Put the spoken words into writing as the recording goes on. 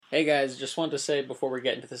Hey guys, just wanted to say before we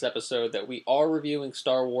get into this episode that we are reviewing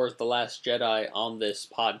Star Wars The Last Jedi on this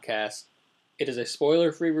podcast. It is a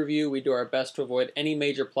spoiler-free review. We do our best to avoid any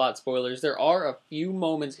major plot spoilers. There are a few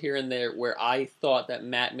moments here and there where I thought that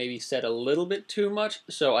Matt maybe said a little bit too much,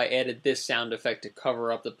 so I added this sound effect to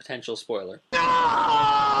cover up the potential spoiler.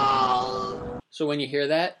 No! So when you hear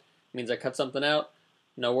that, it means I cut something out.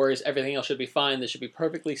 No worries, everything else should be fine. This should be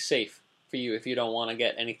perfectly safe for you if you don't want to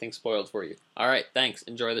get anything spoiled for you. Alright, thanks.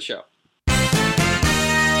 Enjoy the show.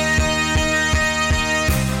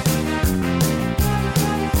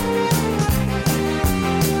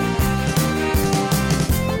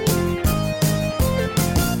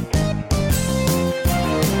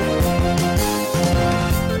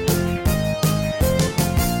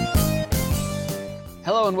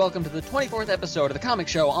 Hello and welcome to the 24th episode of the comic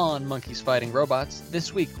show on Monkeys Fighting Robots.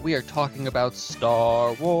 This week we are talking about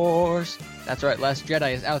Star Wars. That's right, Last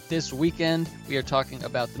Jedi is out this weekend. We are talking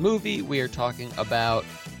about the movie. We are talking about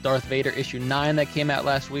Darth Vader issue 9 that came out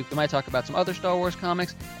last week. We might talk about some other Star Wars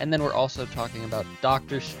comics. And then we're also talking about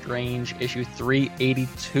Doctor Strange issue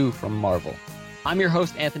 382 from Marvel. I'm your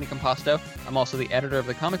host, Anthony Composto. I'm also the editor of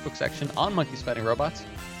the comic book section on Monkeys Fighting Robots.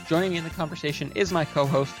 Joining me in the conversation is my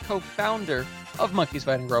co-host, co-founder of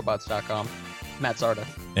MonkeysFightingRobots.com, Matt Sarda.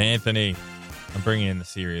 Anthony, I'm bringing in the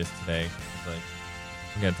serious today.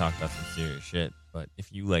 We're going to talk about some serious shit. But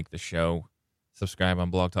if you like the show, subscribe on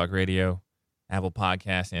Blog Talk Radio, Apple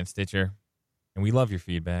Podcasts, and Stitcher. And we love your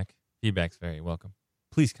feedback. Feedback's very welcome.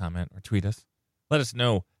 Please comment or tweet us. Let us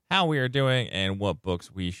know how we are doing and what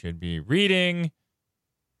books we should be reading.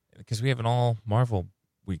 Because we have an all Marvel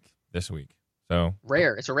week this week. So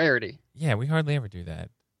Rare. It's a rarity. Yeah, we hardly ever do that.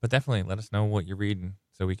 But definitely let us know what you're reading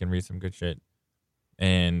so we can read some good shit.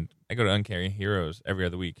 And I go to Uncanny Heroes every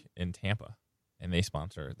other week in Tampa, and they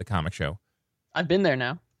sponsor the comic show. I've been there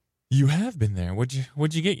now. You have been there.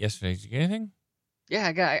 What'd you get yesterday? Did you get anything?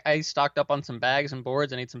 Yeah, I stocked up on some bags and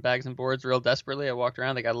boards. I need some bags and boards real desperately. I walked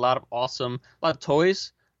around. They got a lot of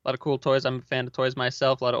toys, a lot of cool toys. I'm a fan of toys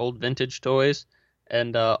myself, a lot of old vintage toys,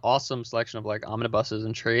 and awesome selection of like omnibuses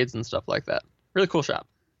and trades and stuff like that. Really cool shop.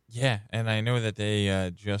 Yeah, and I know that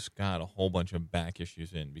they just got a whole bunch of back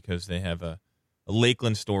issues in because they have a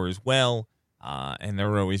Lakeland store as well, and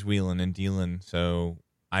they're always wheeling and dealing. So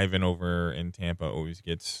Ivan over in Tampa always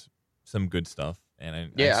gets some good stuff. And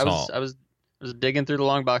I was digging through the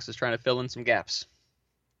long boxes trying to fill in some gaps.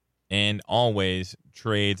 And always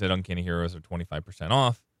trades at Uncanny Heroes are 25%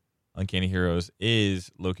 off. Uncanny Heroes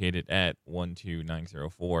is located at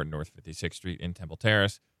 12904 North 56th Street in Temple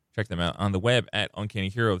Terrace. Check them out on the web at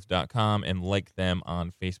uncannyheroes.com and like them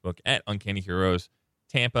on Facebook at Uncanny Heroes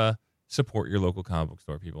Tampa. Support your local comic book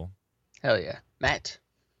store, people. Hell yeah. Matt,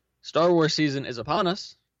 Star Wars season is upon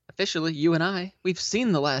us. Officially, you and I, we've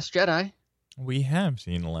seen The Last Jedi. We have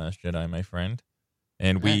seen The Last Jedi, my friend.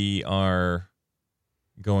 And we are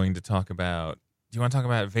going to talk about... Do you want to talk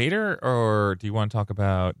about Vader or do you want to talk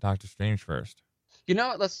about Doctor Strange first? You know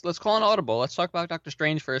what? Let's call an audible. Let's talk about Doctor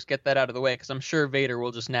Strange first, get that out of the way, because I'm sure Vader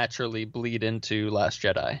will just naturally bleed into Last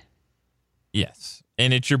Jedi. Yes.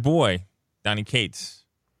 And it's your boy, Donny Cates.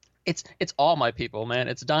 It's all my people, man.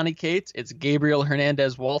 It's Donny Cates. It's Gabriel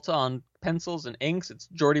Hernandez Walta on pencils and inks. It's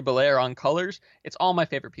Jordi Belair on colors. It's all my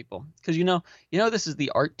favorite people. Because you know this is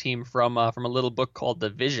the art team from a little book called The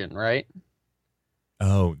Vision, right?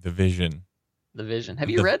 Oh, The Vision. The Vision.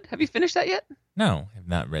 Have you finished that yet? No, I have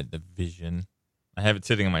not read The Vision. I have it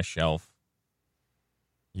sitting on my shelf.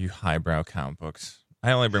 You highbrow comic books.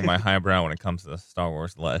 I only bring my highbrow when it comes to Star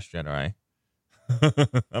Wars The Last Jedi.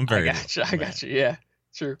 I'm very... I got you. Yeah,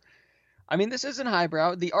 true. I mean, this isn't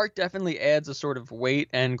highbrow. The art definitely adds a sort of weight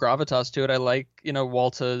and gravitas to it. I like,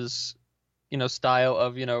 Walta's, style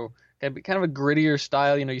of, kind of a grittier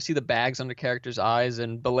style. You see the bags under characters' eyes,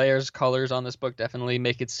 and Belair's colors on this book definitely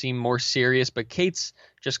make it seem more serious. But Cates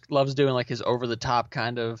just loves doing like his over-the-top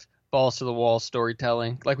kind of balls to the wall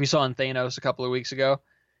storytelling, like we saw in Thanos a couple of weeks ago.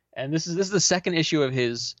 And this is the second issue of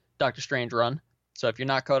his Doctor Strange run. So if you're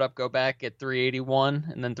not caught up, go back at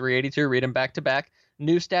 381 and then 382, read them back to back.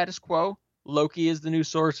 New status quo: Loki is the new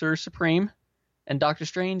Sorcerer Supreme, and Doctor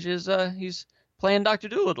Strange is he's playing Dr.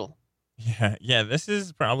 Dolittle. Yeah. This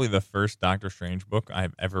is probably the first Doctor Strange book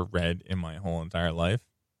I've ever read in my whole entire life.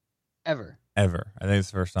 Ever. I think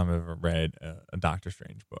it's the first time I've ever read a Doctor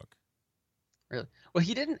Strange book. Really? Well,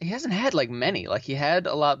 he hasn't had like many. Like he had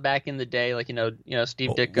a lot back in the day, like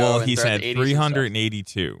Steve Ditko. Well, he's had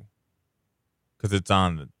 382 because it's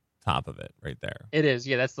on the top of it right there. It is.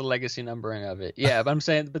 Yeah, that's the legacy numbering of it. Yeah, but I'm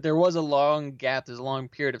saying, but there was a long gap. There's a long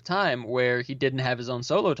period of time where he didn't have his own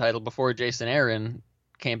solo title before Jason Aaron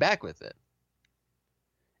came back with it.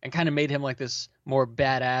 and kind of made him like this more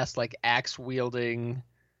badass, like axe wielding,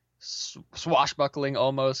 swashbuckling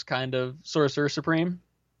almost kind of Sorcerer Supreme.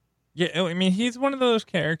 Yeah, I mean, he's one of those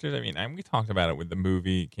characters. I mean, we talked about it when the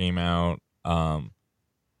movie came out.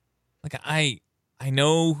 Like I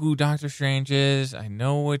know who Doctor Strange is. I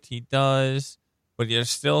know what he does, but there's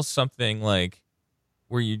still something like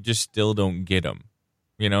where you just still don't get him.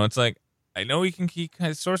 You know, it's like I know he can keep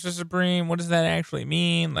Sorcerer Supreme. What does that actually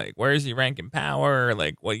mean? Like, where is he ranking power?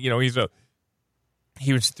 Like, what, you know,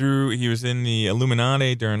 he was in the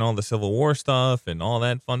Illuminati during all the Civil War stuff and all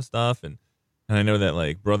that fun stuff, and I know that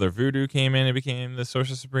like Brother Voodoo came in and became the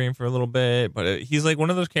Sorcerer Supreme for a little bit, but he's like one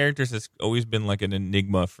of those characters that's always been like an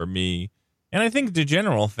enigma for me. And I think the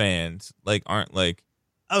general fans like aren't like,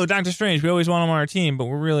 oh, Doctor Strange, we always want him on our team, but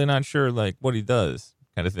we're really not sure like what he does,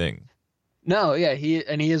 kind of thing. No, yeah, he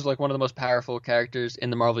is like one of the most powerful characters in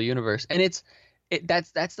the Marvel universe, and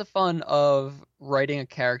that's the fun of writing a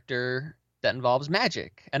character that involves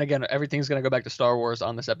magic. And again, everything's gonna go back to Star Wars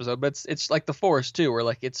on this episode, but it's like the Force too, where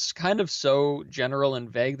like it's kind of so general and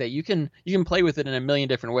vague that you can play with it in a million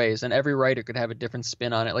different ways, and every writer could have a different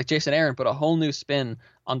spin on it. Like Jason Aaron put a whole new spin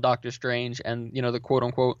on Doctor Strange and the quote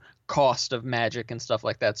unquote cost of magic and stuff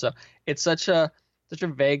like that. So it's such a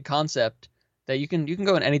vague concept that you can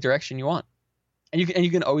go in any direction you want. And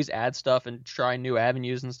you can always add stuff and try new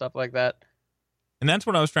avenues and stuff like that. And that's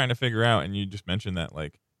what I was trying to figure out. And you just mentioned that,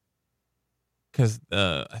 like, because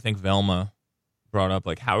I think Velma brought up,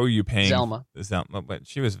 like, how are you paying Zelma? Zelma? But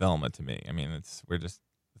she was Velma to me. I mean, that's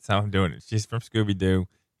how I'm doing it. She's from Scooby Doo.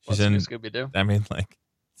 She's What's in Scooby Doo? I mean, like,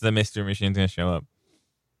 the Mystery Machine's gonna show up.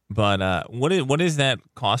 But what is that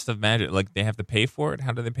cost of magic? Like, they have to pay for it?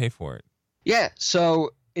 How do they pay for it? Yeah, so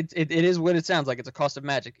it is what it sounds like. It's a cost of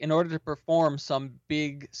magic. In order to perform some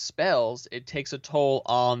big spells, it takes a toll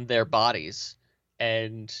on their bodies.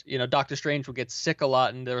 And Doctor Strange would get sick a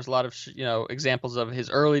lot, and there was a lot of examples of his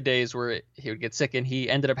early days where he would get sick, and he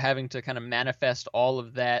ended up having to kind of manifest all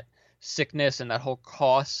of that sickness and that whole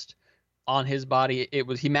cost on his body.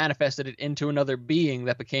 He manifested it into another being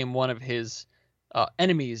that became one of his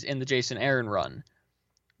enemies in the Jason Aaron run.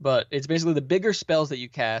 But it's basically the bigger spells that you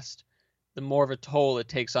cast, the more of a toll it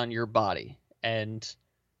takes on your body. And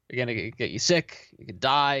again, it can get you sick, you could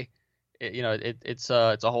die. It's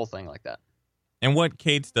a whole thing like that. And what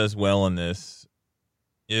Cates does well in this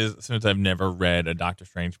is, since I've never read a Doctor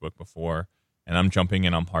Strange book before, and I'm jumping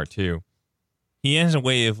in on part 2, he has a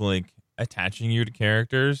way of like attaching you to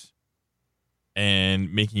characters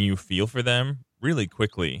and making you feel for them really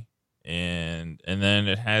quickly. And then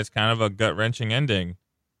it has kind of a gut-wrenching ending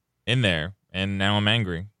in there, and now I'm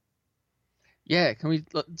angry. Yeah,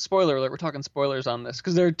 spoiler alert, we're talking spoilers on this,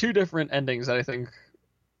 because there are two different endings that I think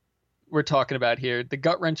we're talking about here. The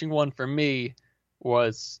gut-wrenching one for me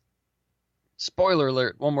was, spoiler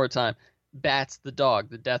alert, one more time, Bats the dog,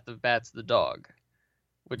 the death of Bats the dog,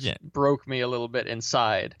 which broke me a little bit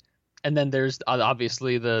inside. And then there's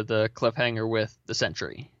obviously the cliffhanger with the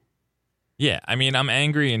Sentry. Yeah, I mean, I'm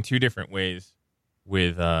angry in two different ways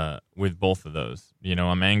with both of those.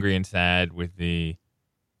 I'm angry and sad with the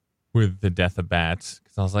death of Bats,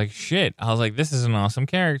 because I was like, shit. I was like, this is an awesome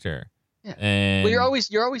character. Yeah. And well,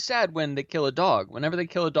 you're always sad when they kill a dog. Whenever they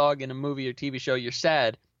kill a dog in a movie or TV show, you're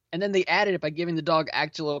sad. And then they added it by giving the dog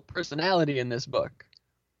actual personality in this book.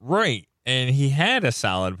 Right. And he had a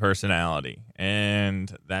solid personality.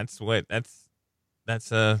 And that's an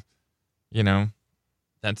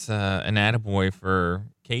attaboy for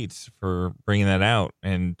Cates for bringing that out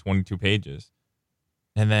in 22 pages.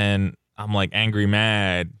 And then I'm like angry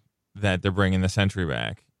mad that they're bringing the Sentry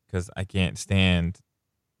back, because I can't stand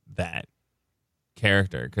that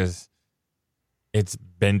character, because it's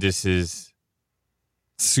Bendis's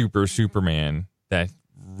Superman that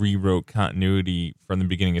rewrote continuity from the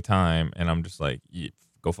beginning of time, and I'm just like,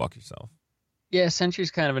 go fuck yourself. Yeah,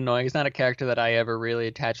 Sentry's kind of annoying. He's not a character that I ever really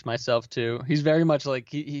attached myself to. He's very much like,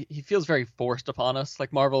 he feels very forced upon us.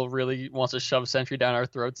 Like, Marvel really wants to shove Sentry down our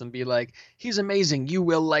throats and be like, he's amazing, you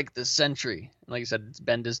will like the Sentry. And like you said, it's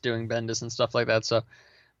Bendis doing Bendis and stuff like that. So,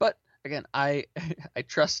 but again, I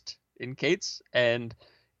trust in Cates, and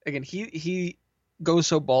again, he goes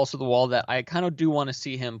so balls to the wall that I kind of do want to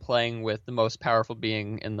see him playing with the most powerful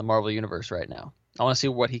being in the Marvel universe right now. I want to see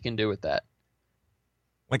what he can do with that.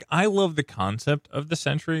 Like, I love the concept of the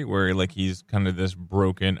Sentry, where like he's kind of this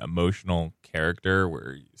broken emotional character,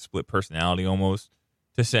 where split personality almost,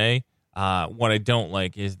 to say. What I don't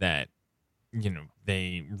like is that,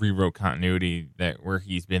 they rewrote continuity where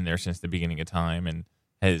he's been there since the beginning of time and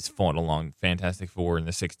has fought along Fantastic Four in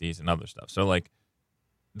the 60s and other stuff. So, like,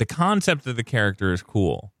 the concept of the character is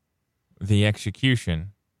cool. The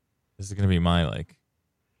execution, this is going to be my, like,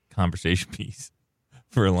 conversation piece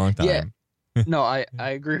for a long Yeah, time. no, I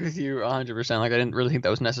agree with you 100%. Like I didn't really think that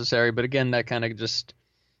was necessary, but again, that kind of just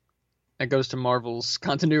that goes to Marvel's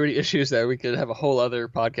continuity issues that we could have a whole other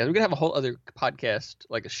podcast. We could have a whole other podcast,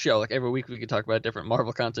 like a show, like every week we could talk about different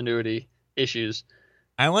Marvel continuity issues.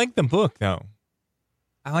 I like the book though.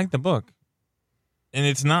 I like the book. And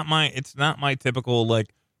it's not my typical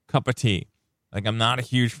like cup of tea. Like I'm not a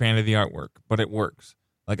huge fan of the artwork, but it works.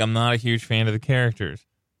 Like I'm not a huge fan of the characters,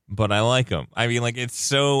 but I like them. I mean, like it's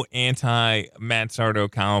so anti Matt Sardo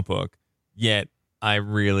comic book, yet I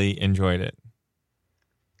really enjoyed it.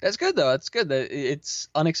 That's good though. That's good that it's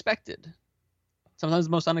unexpected. Sometimes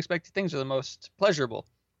the most unexpected things are the most pleasurable.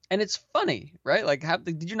 And it's funny, right? Like,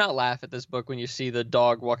 did you not laugh at this book when you see the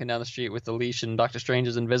dog walking down the street with the leash and Doctor Strange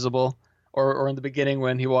is invisible? Or in the beginning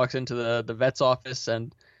when he walks into the vet's office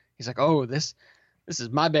and he's like, "Oh, this is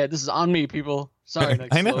my bad. This is on me, people. Sorry," and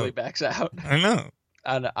like I slowly know. backs out. I know.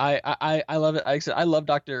 And I love it. Like I said,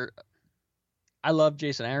 I love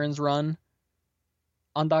Jason Aaron's run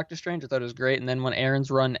on Doctor Strange. I thought it was great. And then when Aaron's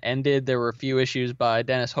run ended, there were a few issues by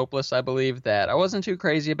Dennis Hopeless, I believe, that I wasn't too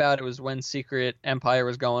crazy about. It was when Secret Empire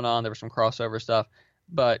was going on. There was some crossover stuff.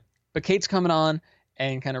 But Kate's coming on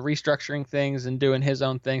and kind of restructuring things and doing his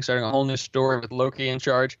own thing, starting a whole new story with Loki in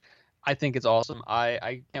charge. I think it's awesome.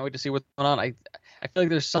 I can't wait to see what's going on. I feel like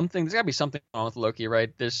there's gotta be something going on with Loki, right?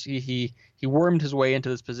 He wormed his way into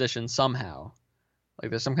this position somehow. Like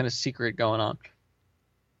there's some kind of secret going on.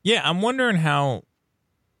 Yeah, I'm wondering how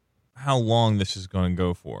long this is going to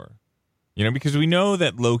go for. You know, because we know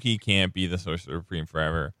that Loki can't be the Sorcerer Supreme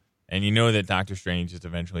forever, and you know that Doctor Strange is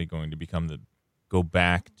eventually going to go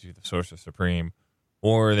back to the Sorcerer Supreme,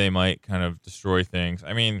 or they might kind of destroy things.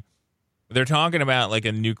 I mean, they're talking about like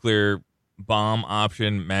a nuclear bomb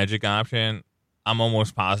option, magic option. I'm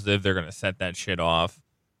almost positive they're going to set that shit off.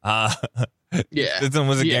 Yeah. It's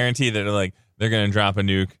almost a Yeah. guarantee that they're going to drop a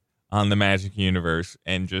nuke on the magic universe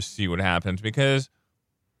and just see what happens, because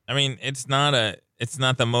I mean, it's not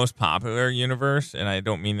the most popular universe, and I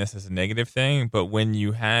don't mean this as a negative thing, but when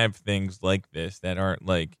you have things like this that aren't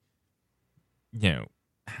like,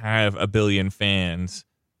 have a billion fans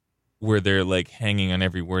where they're like hanging on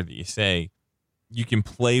every word that you say, you can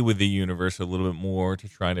play with the universe a little bit more to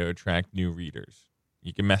try to attract new readers.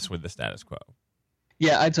 You can mess with the status quo.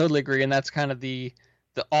 Yeah, I totally agree, and that's kind of the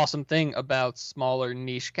awesome thing about smaller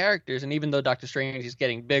niche characters. And even though Doctor Strange is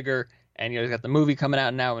getting bigger, and he's got the movie coming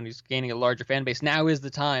out now, and he's gaining a larger fan base, now is the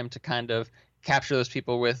time to kind of capture those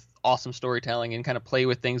people with awesome storytelling and kind of play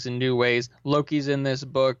with things in new ways. Loki's in this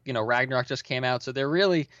book, Ragnarok just came out, so they're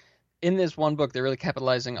really in this one book. They're really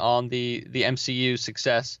capitalizing on the MCU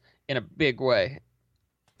success in a big way.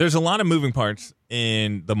 There's a lot of moving parts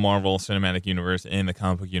in the Marvel Cinematic Universe and the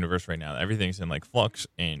comic book universe right now. Everything's in like flux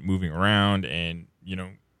and moving around, and you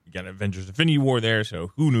got Avengers Infinity War there,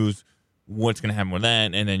 so who knows what's going to happen with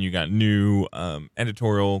that. And then you got new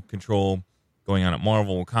editorial control going on at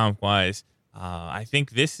Marvel comic wise. I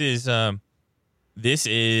think this is a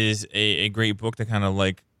great book to kind of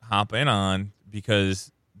like hop in on,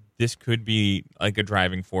 because this could be like a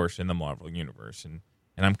driving force in the Marvel universe, and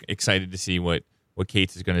I'm excited to see what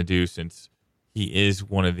Cates is going to do, since he is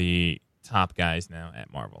one of the top guys now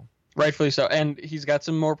at Marvel. Rightfully so. And he's got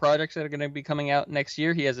some more projects that are going to be coming out next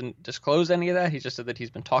year. He hasn't disclosed any of that. He just said that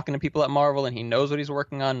he's been talking to people at Marvel and he knows what he's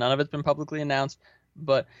working on. None of it's been publicly announced.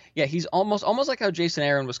 But yeah, he's almost like how Jason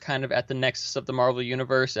Aaron was kind of at the nexus of the Marvel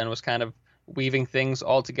universe and was kind of weaving things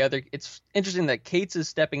all together. It's interesting that Cates is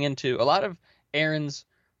stepping into a lot of Aaron's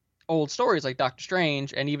old stories, like Doctor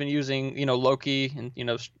Strange, and even using, Loki.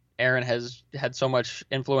 And, Aaron has had so much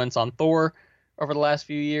influence on Thor over the last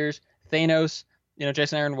few years. Thanos,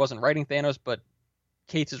 Jason Aaron wasn't writing Thanos, but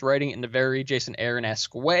Cates is writing it in a very Jason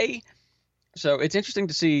Aaron-esque way. So it's interesting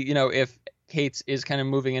to see, if Cates is kind of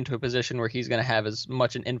moving into a position where he's going to have as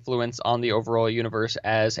much an influence on the overall universe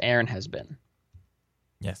as Aaron has been.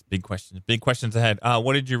 Yes, big questions ahead.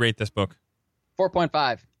 What did you rate this book?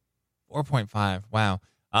 4.5. 4.5. Wow.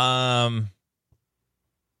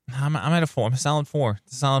 I'm at a 4. I'm a solid 4.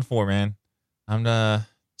 It's a solid 4, man.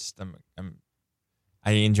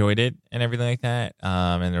 I enjoyed it and everything like that.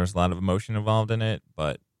 And there was a lot of emotion involved in it,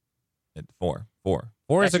 but it's 4. 4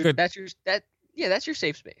 is a good. That's your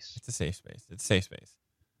safe space. It's a safe space.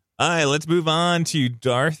 All right, let's move on to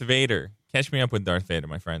Darth Vader. Catch me up with Darth Vader,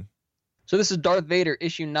 my friend. So this is Darth Vader,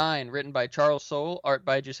 issue 9, written by Charles Soule, art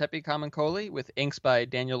by Giuseppe Camuncoli, with inks by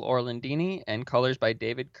Daniel Orlandini, and colors by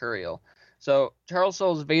David Curiel. So Charles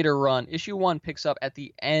Soule's Vader run, issue 1 picks up at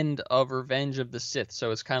the end of Revenge of the Sith.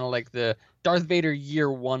 So it's kind of like the Darth Vader year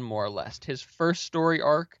 1, more or less. His first story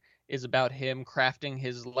arc is about him crafting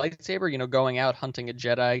his lightsaber, going out hunting a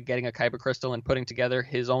Jedi, getting a kyber crystal, and putting together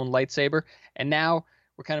his own lightsaber. And now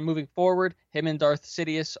we're kind of moving forward. Him and Darth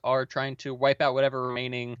Sidious are trying to wipe out whatever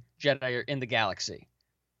remaining Jedi are in the galaxy.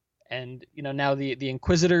 And now the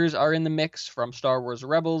Inquisitors are in the mix from Star Wars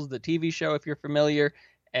Rebels, the TV show, if you're familiar.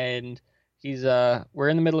 And we're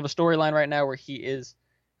in the middle of a storyline right now where he is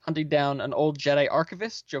hunting down an old Jedi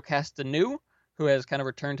archivist, Jocasta Nu, who has kind of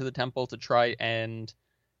returned to the temple to try and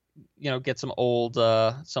get some old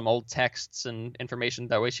texts and information.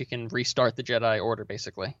 That way she can restart the Jedi Order,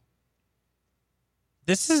 basically.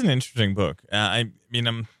 This is an interesting book. I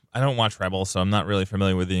don't watch Rebels, so I'm not really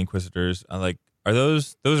familiar with the Inquisitors. Are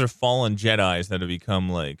those are fallen Jedis that have become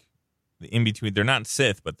like the in between? They're not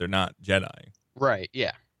Sith, but they're not Jedi. Right.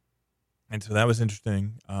 Yeah. And so that was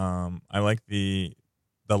interesting. I like the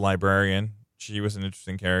librarian. She was an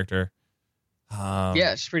interesting character.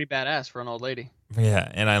 Yeah, she's pretty badass for an old lady. Yeah,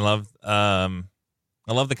 and I love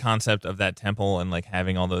the concept of that temple and like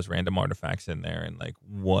having all those random artifacts in there and like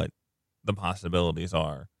what the possibilities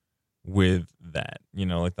are with that.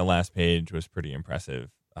 Like the last page was pretty impressive.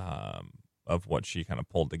 Of what she kind of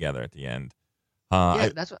pulled together at the end.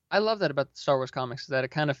 That's what I love that about the Star Wars comics, that it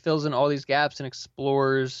kind of fills in all these gaps and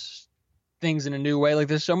explores things in a new way. Like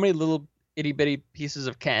there's so many little itty bitty pieces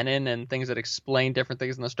of canon and things that explain different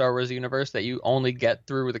things in the Star Wars universe that you only get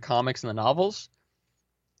through the comics and the novels.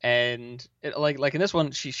 And like in this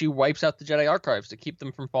one, she wipes out the Jedi archives to keep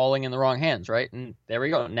them from falling in the wrong hands, right? And there we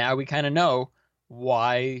go. Now we kind of know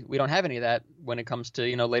why we don't have any of that when it comes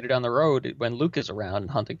to later down the road when Luke is around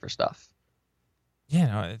and hunting for stuff. Yeah,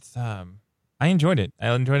 no, it's I enjoyed it.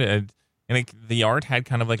 And like the art had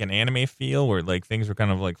kind of like an anime feel where like things were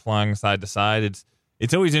kind of like flying side to side.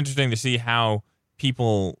 It's always interesting to see how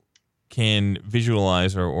people can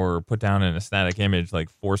visualize or put down an aesthetic image like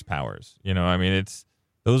force powers.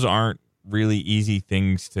 Those aren't really easy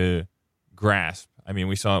things to grasp. I mean,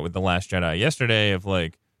 we saw it with The Last Jedi yesterday of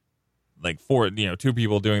like two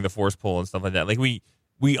people doing the force pull and stuff like that. Like we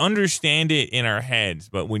understand it in our heads,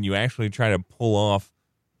 but when you actually try to pull off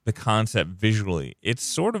the concept visually, it's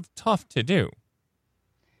sort of tough to do.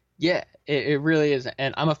 Yeah, it really is.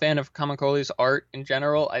 And I'm a fan of Kamakoli's art in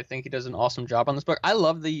general. I think he does an awesome job on this book. I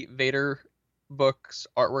love the Vader book's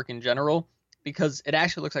artwork in general because it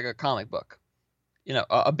actually looks like a comic book.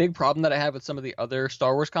 A big problem that I have with some of the other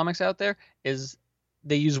Star Wars comics out there is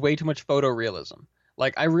they use way too much photorealism.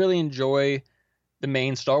 Like, I really enjoy the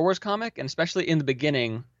main Star Wars comic, and especially in the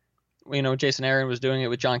beginning, Jason Aaron was doing it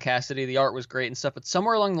with John Cassidy. The art was great and stuff, but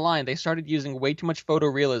somewhere along the line, they started using way too much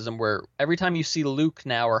photorealism where every time you see Luke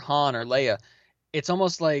now or Han or Leia, it's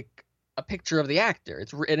almost like a picture of the actor.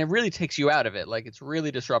 And it really takes you out of it. Like, it's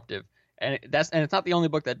really disruptive. And it's not the only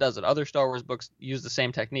book that does it. Other Star Wars books use the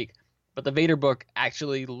same technique, but the Vader book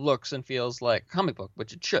actually looks and feels like a comic book,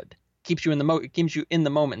 which it should. Keeps you in the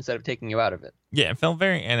moment instead of taking you out of it. Yeah, it felt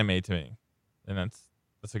very anime to me. And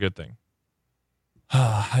that's a good thing.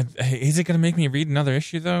 Is it going to make me read another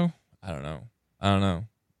issue, though? I don't know.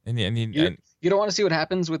 You don't want to see what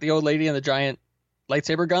happens with the old lady and the giant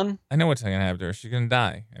lightsaber gun? I know what's going to happen to her. She's going to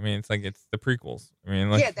die. I mean, it's the prequels. I mean,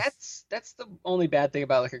 yeah, that's the only bad thing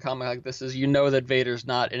about like a comic like this is that Vader's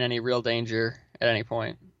not in any real danger at any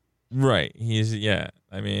point. Right.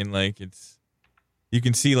 I mean, like you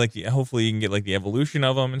can see like hopefully you can get like the evolution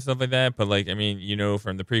of him and stuff like that. But like, I mean,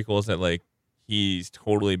 from the prequels that like he's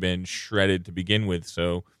totally been shredded to begin with.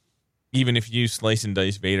 So even if you slice and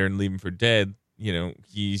dice Vader and leave him for dead,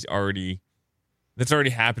 that's already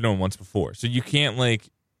happened to him once before. So you can't make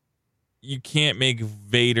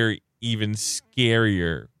Vader even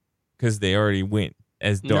scarier because they already went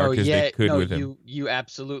as dark as they could with him. You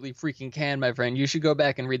absolutely freaking can, my friend. You should go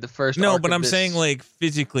back and read the first. No, but I'm saying like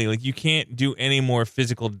physically, like you can't do any more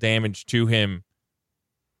physical damage to him.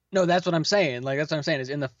 No, that's what I'm saying. Like that's what I'm saying is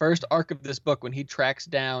in the first arc of this book, when he tracks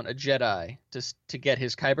down a Jedi to get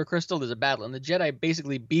his kyber crystal, there's a battle, and the Jedi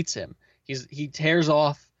basically beats him. He tears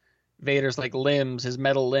off Vader's like limbs, his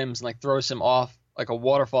metal limbs, and like throws him off like a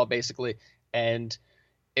waterfall, basically. And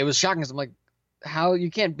it was shocking because I'm like, how you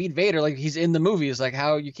can't beat Vader? Like he's in the movies, like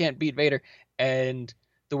how you can't beat Vader? And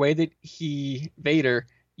the way that Vader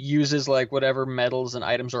uses like whatever metals and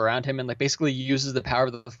items are around him, and like basically uses the power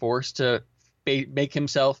of the Force to make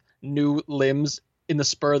himself new limbs in the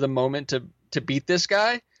spur of the moment to beat this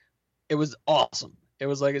guy. It was awesome. It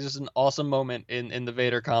was like it's just an awesome moment in the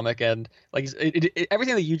Vader comic, and like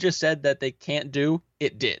everything that you just said that they can't do,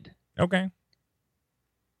 it did. Okay.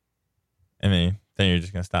 I mean, then you're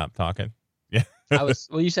just gonna stop talking. Yeah.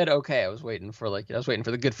 You said okay. I was waiting for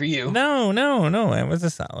the good for you. No. It was a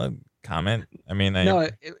solid comment. I mean,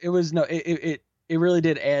 it it really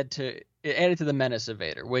did it added to the menace of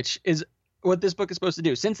Vader, which is what this book is supposed to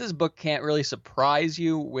do. Since this book can't really surprise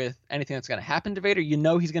you with anything that's going to happen to Vader, you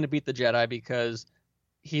know he's going to beat the Jedi because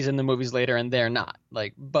he's in the movies later and they're not.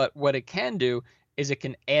 Like, but what it can do is it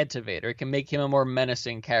can add to Vader. It can make him a more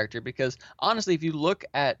menacing character because honestly, if you look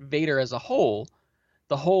at Vader as a whole,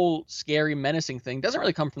 the whole scary menacing thing doesn't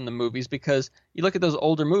really come from the movies because you look at those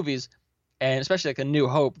older movies and especially like A New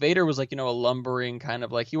Hope, Vader was like, a lumbering kind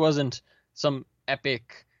of like he wasn't some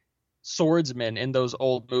epic swordsman in those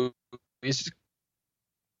old movies.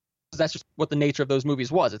 That's just what the nature of those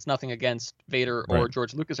movies was. It's nothing against Vader or Right.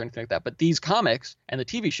 George Lucas or anything like that. But these comics and the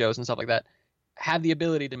TV shows and stuff like that have the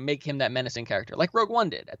ability to make him that menacing character, like Rogue One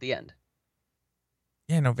did at the end.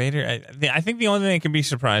 Yeah, no, Vader. I think the only thing that can be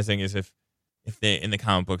surprising is if they in the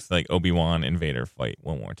comic books like Obi-Wan and Vader fight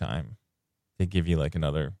one more time, they give you like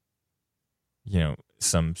another,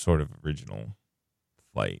 some sort of original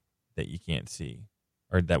fight that you can't see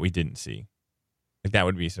or that we didn't see. Like that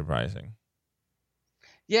would be surprising.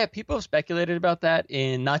 Yeah, people have speculated about that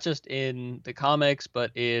in not just in the comics,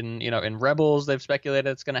 but in Rebels, they've speculated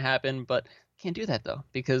it's going to happen, but can't do that though,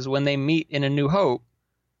 because when they meet in A New Hope,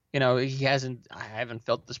 I haven't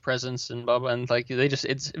felt this presence and blah, blah, and like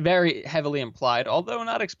it's very heavily implied, although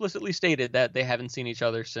not explicitly stated that they haven't seen each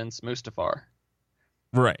other since Mustafar.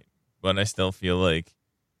 Right. But I still feel like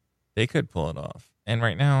they could pull it off. And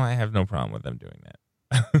right now I have no problem with them doing that.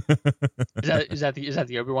 Is that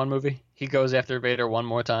the Obi-Wan movie? He goes after Vader one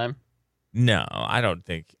more time. No, I don't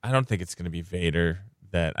think it's going to be Vader.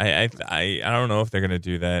 That I don't know if they're going to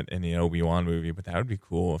do that in the Obi-Wan movie, but that would be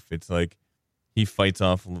cool if it's like he fights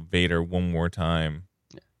off Vader one more time.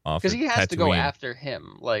 Because he has to go after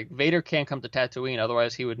him. Like Vader can't come to Tatooine,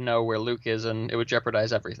 otherwise he would know where Luke is, and it would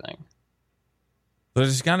jeopardize everything. But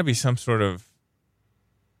there's got to be some sort of.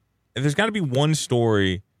 There's got to be one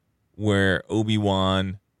story where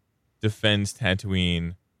Obi-Wan defends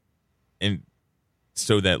Tatooine, and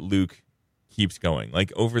so that Luke keeps going.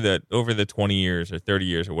 Like over the 20 years or 30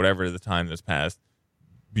 years or whatever the time that's passed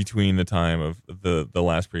between the time of the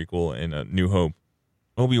last prequel and A New Hope,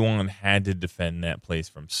 Obi-Wan had to defend that place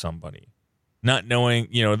from somebody. Not knowing,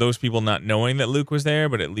 those people not knowing that Luke was there,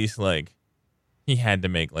 but at least like he had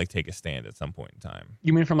to take a stand at some point in time.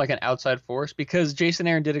 You mean from like an outside force? Because Jason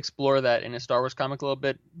Aaron did explore that in his Star Wars comic a little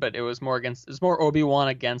bit, but it was more Obi-Wan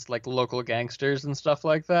against like local gangsters and stuff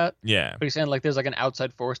like that. Yeah. But he's saying like there's like an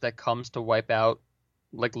outside force that comes to wipe out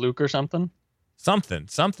like Luke or something.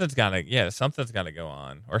 Something's gotta go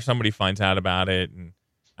on, or somebody finds out about it, and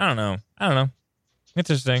I don't know.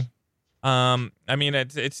 Interesting. I mean,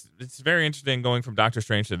 it's very interesting going from Doctor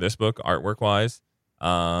Strange to this book, artwork wise.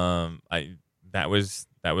 That was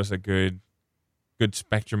a good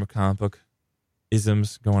spectrum of comic book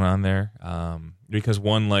isms going on there. Because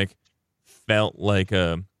one like felt like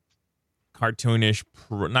a cartoonish,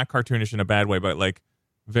 not cartoonish in a bad way, but like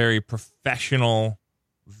very professional,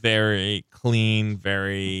 very clean,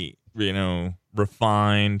 very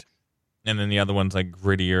refined, and then the other one's like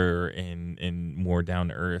grittier and more down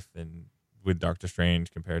to earth, and with Doctor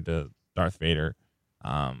Strange compared to Darth Vader,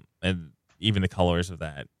 and even the colors of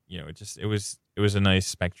that, it was a nice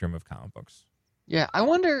spectrum of comic books. Yeah, I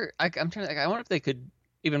wonder. I wonder if they could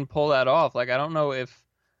even pull that off. Like, I don't know if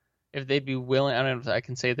they'd be willing. I don't know if I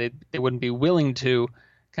can say they wouldn't be willing to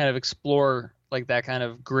kind of explore like that kind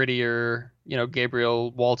of grittier,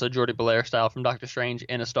 Gabriel Walta, Jordi Belair style from Doctor Strange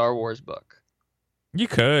in a Star Wars book. You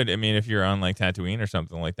could. I mean, if you're on like Tatooine or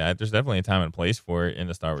something like that, there's definitely a time and place for it in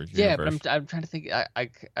the Star Wars universe. Yeah, but I'm trying to think.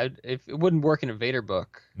 If it wouldn't work in a Vader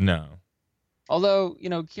book. No. Although,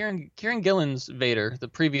 Kieran Gillen's Vader, the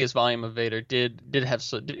previous volume of Vader, did have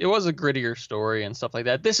it was a grittier story and stuff like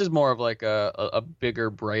that. This is more of like a bigger,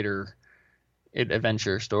 brighter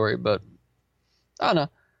adventure story, but I don't know.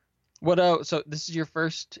 What so this is your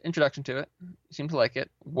first introduction to it. You seem to like it.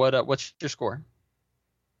 What's your score?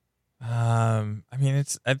 I mean,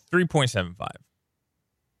 it's at 3.75. I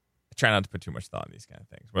try not to put too much thought in these kind of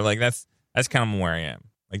things. But like that's kind of where I am.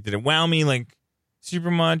 Like, did it wow me like super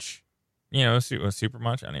much? Super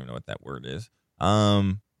much. I don't even know what that word is.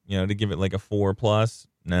 To give it like a 4+.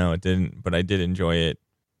 No, it didn't. But I did enjoy it.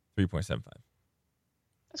 3.75.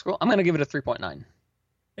 That's cool. I'm gonna give it a 3.9.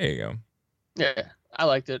 There you go. Yeah, I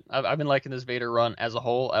liked it. I've been liking this Vader run as a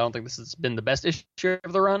whole. I don't think this has been the best issue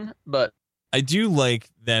of the run, but I do like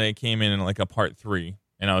that it came in like a part 3,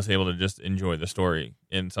 and I was able to just enjoy the story.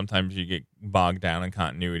 And sometimes you get bogged down in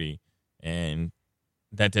continuity, and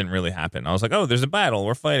that didn't really happen. I was like, oh, there's a battle,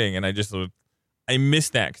 we're fighting, and I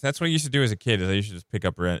missed that, because that's what I used to do as a kid. Is I used to just pick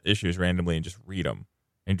up issues randomly and just read them.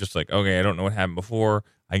 and just like, okay, I don't know what happened before.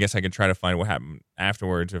 I guess I could try to find what happened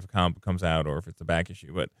afterwards if a comic book comes out or if it's a back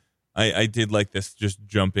issue. But I did like this just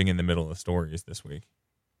jumping in the middle of stories this week.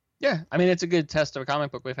 Yeah, I mean it's a good test of a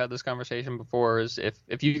comic book. We've had this conversation before. Is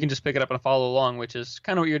if you can just pick it up and follow along, which is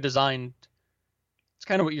kind of what you're designed. It's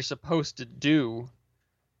kind of what you're supposed to do,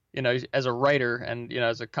 as a writer and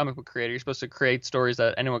as a comic book creator. You're supposed to create stories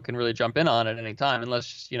that anyone can really jump in on at any time,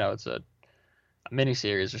 unless it's a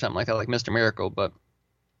miniseries or something like that, like Mr. Miracle. But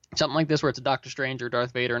something like this, where it's a Doctor Strange or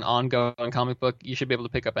Darth Vader, an ongoing comic book, you should be able to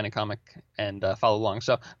pick up any comic and follow along.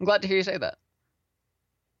 So I'm glad to hear you say that.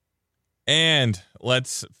 And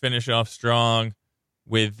let's finish off strong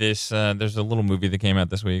with this. There's a little movie that came out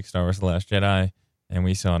this week, Star Wars The Last Jedi, and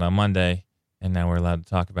we saw it on Monday, and now we're allowed to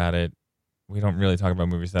talk about it. We don't really talk about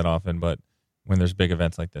movies that often, but when there's big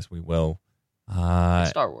events like this, we will. It's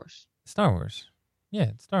Star Wars. Star Wars. Yeah,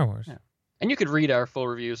 it's Star Wars. Yeah. And you could read our full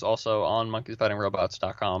reviews also on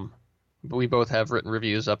monkeysfightingrobots.com. We both have written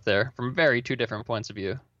reviews up there from very two different points of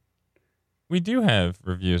view. We do have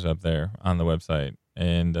reviews up there on the website,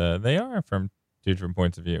 and they are from two different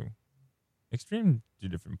points of view. Extreme two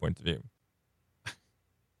different points of view.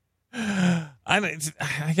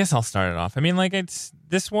 I guess I'll start it off. I mean, like, it's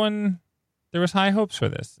this one, there was high hopes for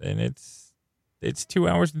this, and it's 2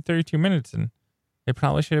 hours and 32 minutes, and it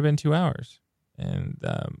probably should have been 2 hours. And,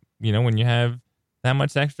 when you have that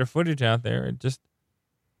much extra footage out there, it just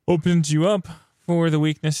opens you up for the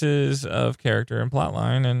weaknesses of character and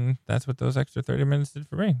plotline, and that's what those extra 30 minutes did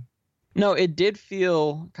for me. No, it did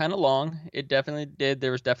feel kind of long. It definitely did.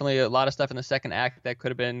 There was definitely a lot of stuff in the second act that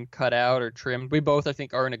could have been cut out or trimmed. We both, I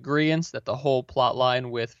think, are in agreement that the whole plot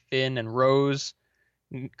line with Finn and Rose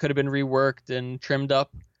could have been reworked and trimmed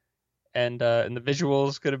up, and the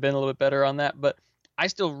visuals could have been a little bit better on that. But I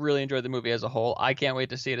still really enjoyed the movie as a whole. I can't wait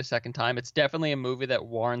to see it a second time. It's definitely a movie that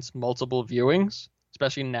warrants multiple viewings,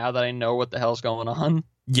 especially now that I know what the hell's going on.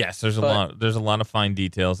 Yes, there's a lot of fine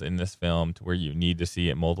details in this film to where you need to see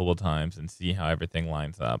it multiple times and see how everything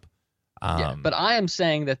lines up. Yeah, but I am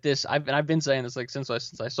saying that this, I've been saying this like since I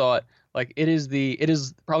saw it, like it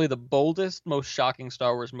is probably the boldest, most shocking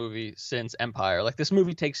Star Wars movie since Empire. Like, this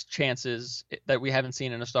movie takes chances that we haven't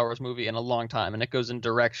seen in a Star Wars movie in a long time, and it goes in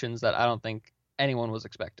directions that I don't think anyone was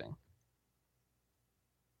expecting.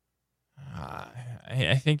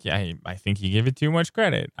 I think you give it too much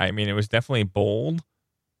credit. I mean, it was definitely bold.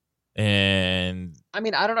 And I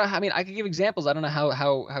mean, I don't know. I mean, I could give examples. I don't know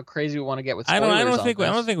how crazy we want to get with spoilers. I don't think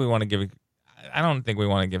we want to give. I don't think we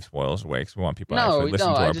want to give spoilers away because we want people to actually listen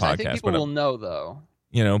to our podcast. I think people will know, though.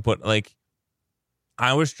 But like,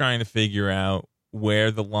 I was trying to figure out where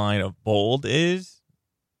the line of bold is,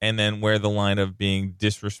 and then where the line of being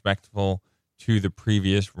disrespectful to the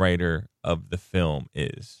previous writer of the film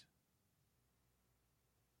is.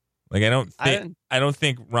 Like, I don't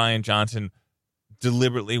think Rian Johnson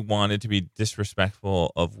deliberately wanted to be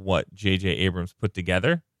disrespectful of what J.J. Abrams put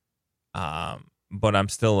together. But I'm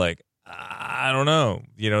still like, I don't know.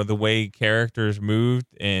 The way characters moved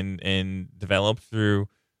and developed through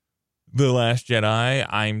The Last Jedi,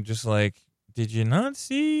 I'm just like, did you not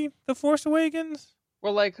see The Force Awakens?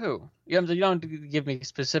 Well, like who? You don't have to give me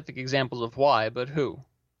specific examples of why, but who?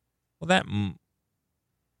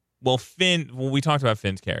 Finn, we talked about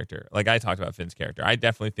Finn's character. Like, I talked about Finn's character. I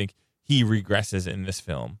definitely think he regresses in this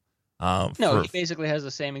film. He basically has the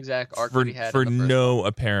same exact arc that he had for in the first no one.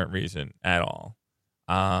 apparent reason at all.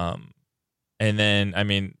 And then, I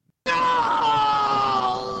mean,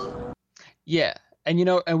 yeah, and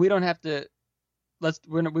and we don't have to.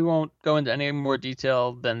 We won't go into any more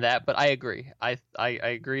detail than that. But I agree. I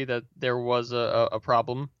agree that there was a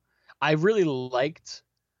problem. I really liked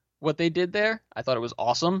what they did there. I thought it was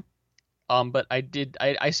awesome. But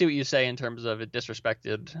I see what you say in terms of it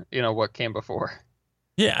disrespected, what came before.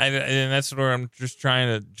 Yeah, and that's where I'm just trying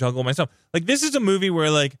to juggle myself. Like, this is a movie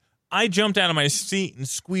where, like, I jumped out of my seat and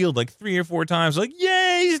squealed like 3 or 4 times, like,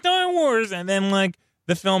 yay, Star Wars! And then, like,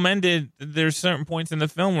 the film ended. There's certain points in the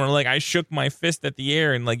film where, like, I shook my fist at the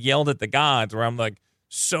air and, like, yelled at the gods, where I'm, like,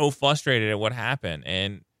 so frustrated at what happened.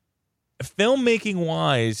 And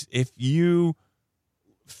filmmaking-wise,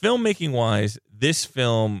 this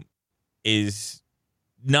film is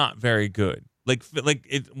not very good.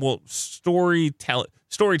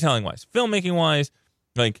 Storytelling wise, filmmaking wise,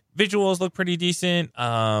 like, visuals look pretty decent.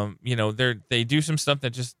 They do some stuff that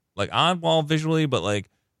just, like, oddball visually, but, like,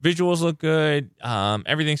 visuals look good.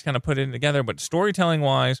 Everything's kind of put in together, but storytelling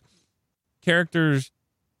wise, characters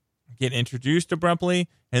get introduced abruptly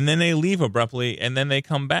and then they leave abruptly and then they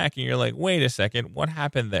come back and you're like, wait a second, what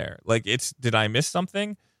happened there? Like, did I miss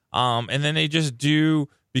something? And then they just do,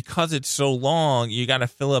 because it's so long, you got to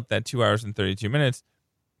fill up that 2 hours and 32 minutes.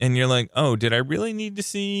 And you're like, oh, did I really need to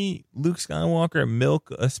see Luke Skywalker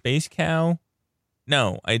milk a space cow?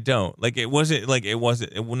 No, I don't. Like,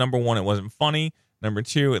 number one, it wasn't funny. Number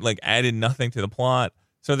two, it like added nothing to the plot.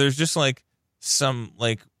 So there's just like some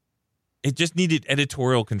like, it just needed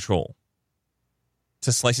editorial control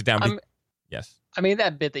to slice it down. Yes. I mean,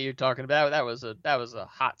 that bit that you're talking about, that was a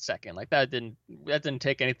hot second. Like that didn't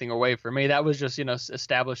take anything away from me. That was just,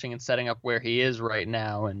 establishing and setting up where he is right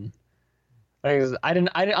now. And I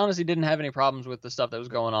honestly didn't have any problems with the stuff that was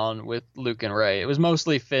going on with Luke and Rey. It was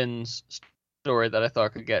mostly Finn's story that I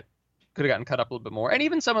thought could have gotten cut up a little bit more, and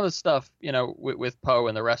even some of the stuff with Poe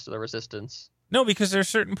and the rest of the Resistance. No, because there's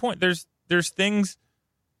certain point there's things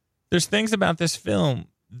about this film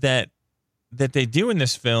that they do in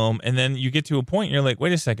this film, and then you get to a point and you're like,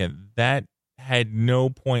 wait a second, that had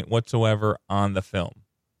no point whatsoever on the film.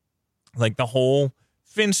 Like the whole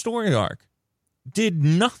Finn story arc did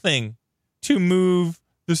nothing to move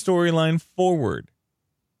the storyline forward.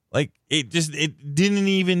 Like it didn't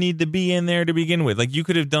even need to be in there to begin with. Like you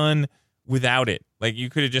could have done without it. Like you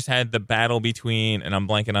could have just had the battle between, and I'm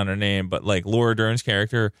blanking on her name, but like Laura Dern's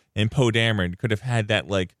character and Poe Dameron could have had that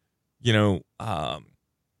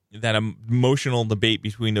that emotional debate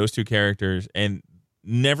between those two characters, and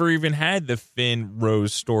never even had the Finn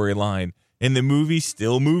Rose storyline, and the movie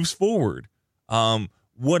still moves forward.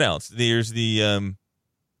 What else? There's the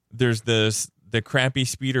crappy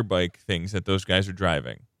speeder bike things that those guys are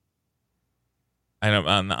driving. I know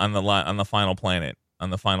on the final planet.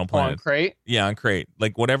 On Crate? Yeah, on Crate.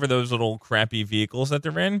 Like whatever those little crappy vehicles that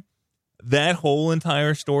they're in, that whole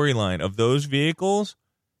entire storyline of those vehicles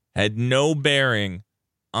had no bearing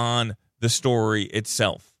on the story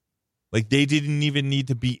itself. Like they didn't even need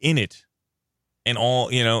to be in it. And all,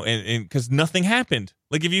 and because nothing happened.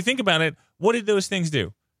 Like if you think about it, what did those things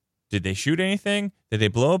do? Did they shoot anything? Did they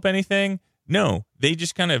blow up anything? No, they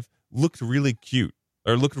just kind of looked really cute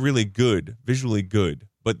or looked really good, visually good,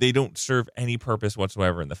 but they don't serve any purpose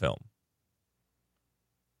whatsoever in the film.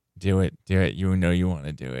 Do it. You know you want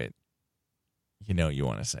to do it. You know you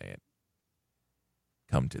want to say it.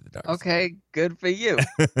 Come to the dark side. Okay, good for you.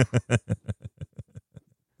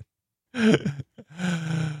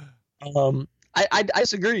 I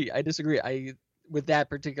disagree. With that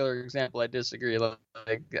particular example, I disagree. Like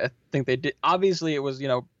I think they did. Obviously, it was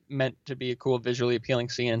meant to be a cool, visually appealing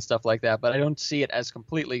scene and stuff like that. But I don't see it as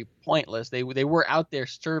completely pointless. They were out there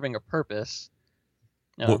serving a purpose.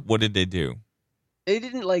 What did they do? They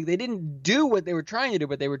didn't do what they were trying to do,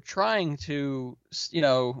 but they were trying to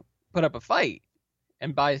put up a fight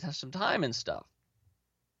and buy some time and stuff.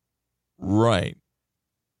 Right,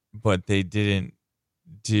 but they didn't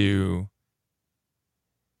do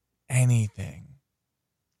anything.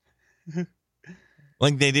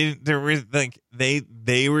 Like they didn't. There was like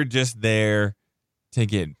they were just there to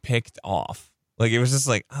get picked off. Like it was just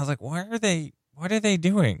like I was like, why are they? What are they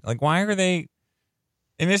doing? Like why are they?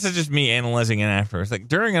 And this is just me analyzing it afterwards. Like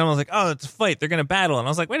during it, I was like, oh, it's a fight. They're gonna battle, and I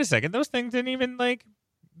was like, wait a second, those things didn't even like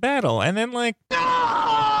battle. And then like, no!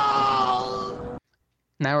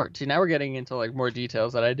 Now we're getting into like more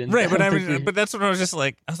details that I didn't. Right, but that's what I was just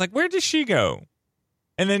like. I was like, where does she go?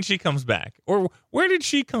 And then she comes back, or where did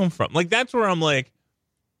she come from? Like that's where I'm like,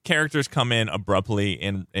 characters come in abruptly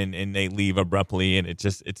and they leave abruptly, and it's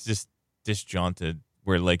just disjointed.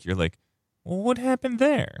 Where like you're like, well, what happened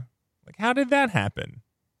there? Like how did that happen?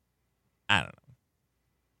 I don't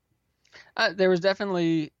know. There was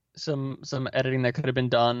definitely some editing that could have been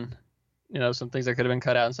done. Some things that could have been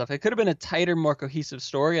cut out and stuff. It could have been a tighter, more cohesive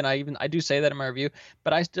story, and I do say that in my review.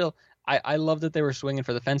 But I love that they were swinging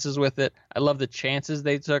for the fences with it. I love the chances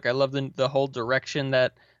they took. I love the whole direction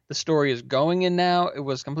that the story is going in now. It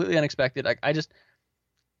was completely unexpected.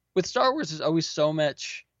 With Star Wars, there's always so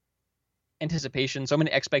much anticipation, so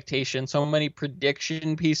many expectations, so many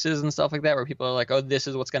prediction pieces and stuff like that, where people are like, oh, this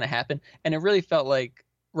is what's going to happen. And it really felt like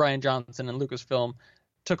Rian Johnson and Lucasfilm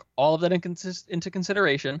took all of that into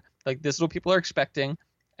consideration. Like, this is what people are expecting,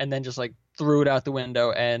 and then just like threw it out the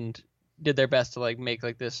window and did their best to like make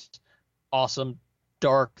like this awesome,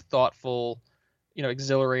 dark, thoughtful,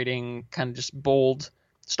 exhilarating, kind of just bold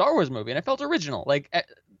Star Wars movie. And it felt original. Like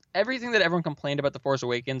everything that everyone complained about The Force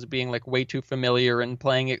Awakens being like way too familiar and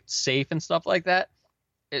playing it safe and stuff like that,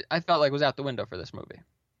 I felt like was out the window for this movie.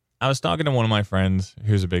 I was talking to one of my friends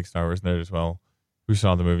who's a big Star Wars nerd as well, who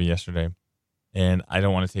saw the movie yesterday. And I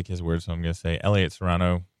don't want to take his word, so I'm going to say Elliot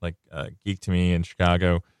Serrano, like Geek to Me in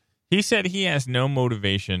Chicago. He said he has no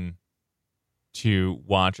motivation to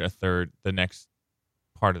watch the next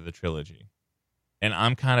part of the trilogy. And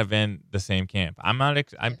I'm kind of in the same camp. I'm not.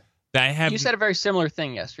 You said a very similar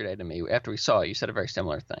thing yesterday to me after we saw it. You said a very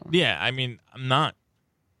similar thing. Yeah, I mean, I'm not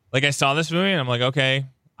Like, I saw this movie and I'm like, okay,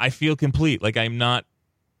 I feel complete. Like, I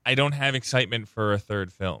don't have excitement for a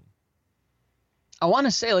third film. I want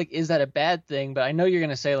to say, like, is that a bad thing? But I know you're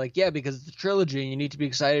going to say, like, yeah, because it's a trilogy and you need to be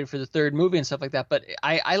excited for the third movie and stuff like that. But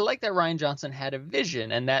I like that Rian Johnson had a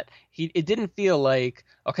vision and that it didn't feel like,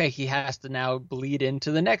 okay, he has to now bleed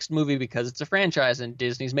into the next movie because it's a franchise and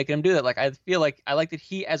Disney's making him do that. Like, I feel like I like that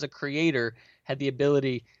he, as a creator, had the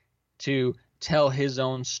ability to tell his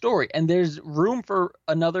own story. And there's room for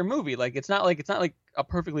another movie. Like, it's not like a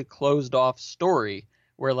perfectly closed off story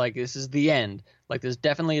where, like, this is the end. Like, there's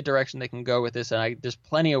definitely a direction they can go with this, and there's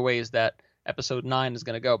plenty of ways that episode 9 is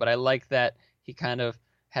going to go. But I like that he kind of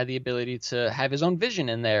had the ability to have his own vision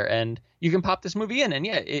in there, and you can pop this movie in, and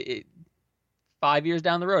yeah, 5 years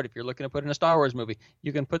down the road, if you're looking to put in a Star Wars movie,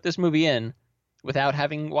 you can put this movie in without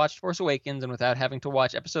having watched Force Awakens and without having to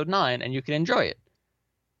watch episode 9, and you can enjoy it.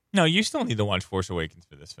 No, you still need to watch Force Awakens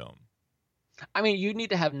for this film. I mean, you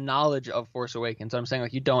need to have knowledge of Force Awakens. I'm saying,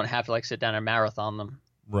 like, you don't have to, like, sit down and marathon them.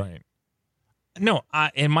 Right. No,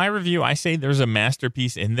 in my review, I say there's a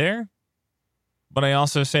masterpiece in there, but I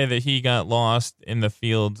also say that he got lost in the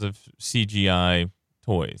fields of CGI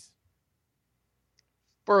toys.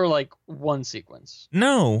 For, like, one sequence.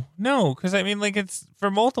 No, because I mean, like, it's for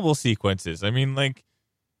multiple sequences. I mean, like,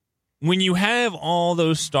 when you have all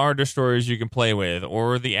those Star Destroyers you can play with,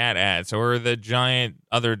 or the AT-ATs, or the giant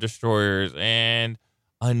other destroyers, and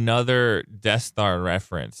another Death Star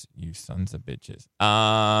reference, you sons of bitches.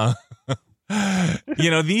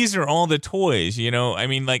 These are all the toys, I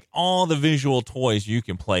mean, like, all the visual toys you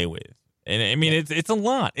can play with. And I mean, it's a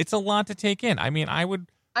lot. It's a lot to take in. I mean,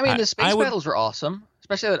 the space battles were awesome.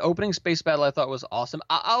 Especially that opening space battle I thought was awesome.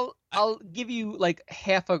 I'll give you, like,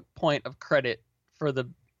 half a point of credit for the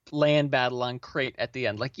land battle on Crate at the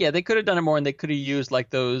end. Like, yeah, they could have done it more, and they could have used, like,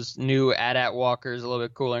 those new AT-AT walkers a little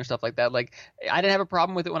bit cooler and stuff like that. Like, I didn't have a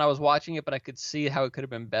problem with it when I was watching it, but I could see how it could have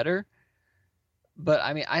been better. But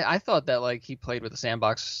I mean, I thought that, like, he played with the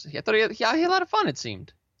sandbox. I thought he had a lot of fun. It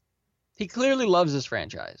seemed he clearly loves this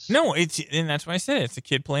franchise. No, and that's why I said it's a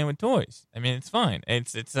kid playing with toys. I mean, it's fine.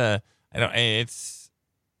 It's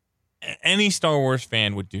any Star Wars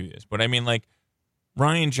fan would do this, but I mean, like,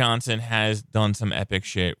 Rian Johnson has done some epic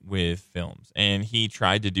shit with films, and he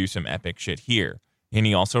tried to do some epic shit here, and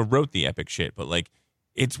he also wrote the epic shit. But, like,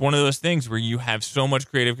 it's one of those things where you have so much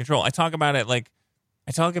creative control. I talk about it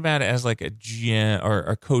as like a GM or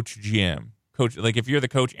a coach GM. Coach, like, if you're the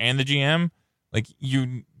coach and the GM, like,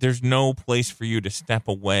 there's no place for you to step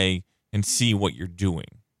away and see what you're doing.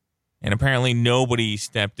 And apparently nobody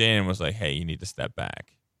stepped in and was like, hey, you need to step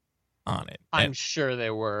back on it. I'm sure they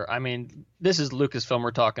were. I mean, this is Lucasfilm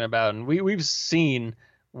we're talking about, and we've seen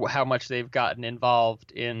how much they've gotten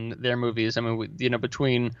involved in their movies. I mean,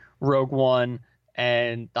 between Rogue One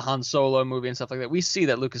and the Han Solo movie and stuff like that, we see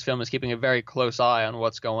that Lucasfilm is keeping a very close eye on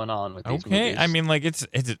what's going on with these movies. I mean, like, it's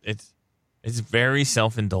very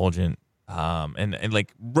self-indulgent. And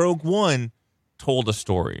like, Rogue One told a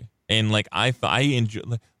story, and, like, I enjoy,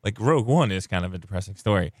 like, Rogue One is kind of a depressing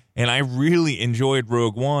story, and I really enjoyed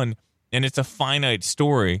Rogue One, and it's a finite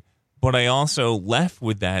story, but I also left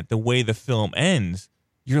with that the way the film ends.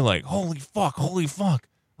 You're like, holy fuck.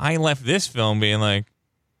 I left this film being like,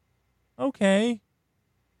 okay.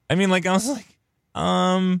 I mean, like, I was like,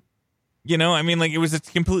 I mean, like, it was a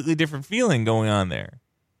completely different feeling going on there.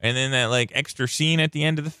 And then that, like, extra scene at the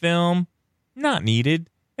end of the film, not needed.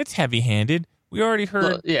 It's heavy-handed. We already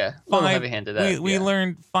heard, heavy-handed. We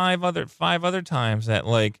learned five other times that,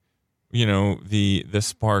 like, the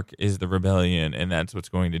spark is the rebellion, and that's what's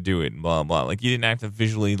going to do it, and blah blah. Like, you didn't have to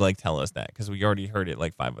visually, like, tell us that, because we already heard it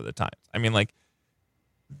like 5 other times. I mean, like,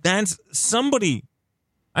 that's somebody.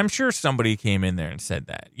 I'm sure somebody came in there and said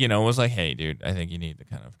that. It was like, hey, dude, I think you need to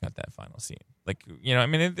kind of cut that final scene. Like, I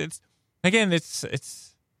mean, it's again, it's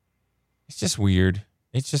just weird.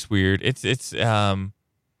 It's just weird.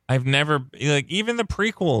 I've never, like, even the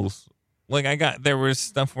prequels, like, there was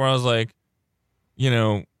stuff where I was like,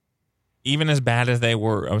 even as bad as they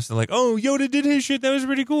were, I was still like, oh, Yoda did his shit, that was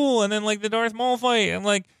pretty cool. And then, like, the Darth Maul fight, and,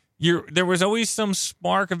 like, there was always some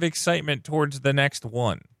spark of excitement towards the next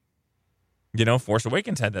one. Force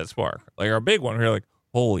Awakens had that spark, like, our big one. We're like,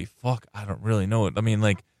 holy fuck, I don't really know it. I mean,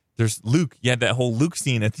 like, there's Luke. You had that whole Luke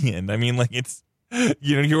scene at the end. I mean, like, it's,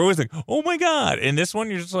 you're always like, oh my god. And this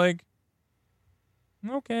one, you're just like,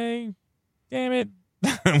 okay, damn it.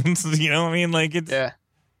 I mean, like, it's, yeah.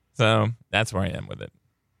 So that's where I am with it.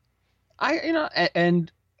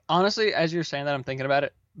 And honestly, as you're saying that, I'm thinking about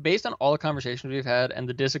it. Based on all the conversations we've had and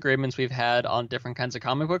the disagreements we've had on different kinds of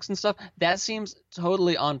comic books and stuff, that seems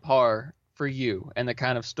totally on par for you and the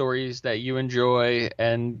kind of stories that you enjoy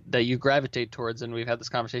and that you gravitate towards. And we've had this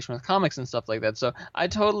conversation with comics and stuff like that. So I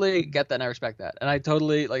totally get that and I respect that. And I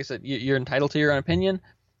totally, like I said, you're entitled to your own opinion.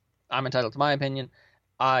 I'm entitled to my opinion.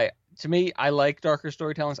 To me, I like darker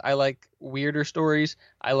storytellings. I like weirder stories.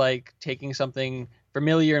 I like taking something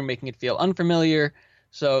familiar and making it feel unfamiliar.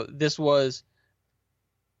 So this was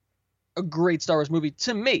a great Star Wars movie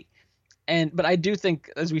to me. But I do think,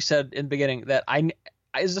 as we said in the beginning, that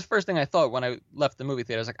is the first thing I thought when I left the movie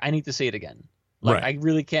theater. I was like, I need to see it again. Like, Right. I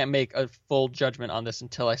really can't make a full judgment on this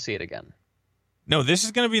until I see it again. No, this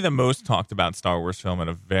is going to be the most talked about Star Wars film in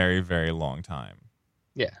a very, very long time.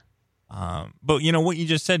 Yeah. But you know what you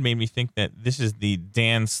just said made me think that this is the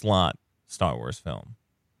Dan Slott Star Wars film.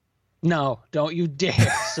 No, don't you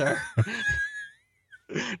dare, sir.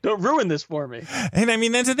 Don't ruin this for me. And I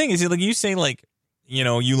mean, that's the thing is, like, you say, like, you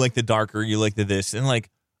know, you like the darker, you like the this, and like,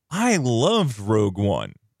 I loved Rogue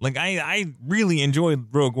One. Like, I really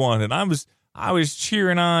enjoyed Rogue One, and I was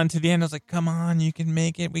cheering on to the end. I was like, come on, you can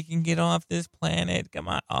make it. We can get off this planet. Come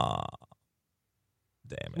on. Aw.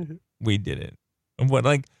 Damn it. We did it. But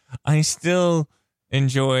like, I still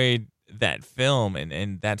enjoyed that film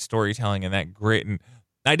and that storytelling and that grit. And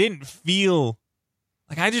I didn't feel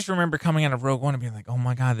like, I just remember coming out of Rogue One and being like, oh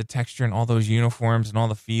my God, the texture and all those uniforms and all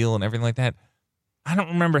the feel and everything like that. I don't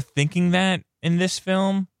remember thinking that in this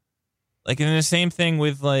film. Like, in the same thing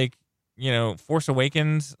with, like, you know, Force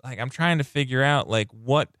Awakens. Like, I'm trying to figure out, like,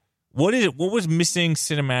 what was missing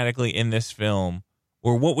cinematically in this film,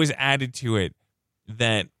 or what was added to it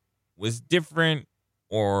that was different,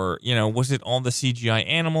 or, you know, was it all the CGI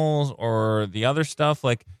animals or the other stuff?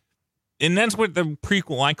 Like, and that's what the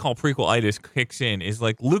prequel, I call prequel-itis, kicks in, is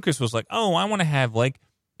like, Lucas was like, oh, I want to have, like,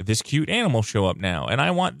 this cute animal show up now, and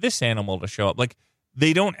I want this animal to show up. Like,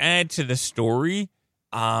 they don't add to the story,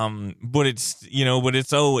 but it's, you know,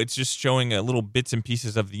 it's just showing a little bits and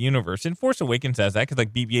pieces of the universe. And Force Awakens has that, because,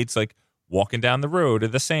 like, BB-8's, like, walking down the road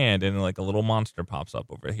in the sand, and, like, a little monster pops up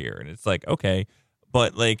over here, and it's like, okay,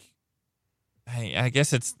 but, like, I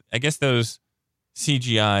guess those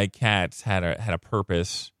CGI cats had a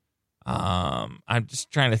purpose. I'm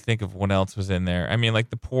just trying to think of what else was in there. I mean, like,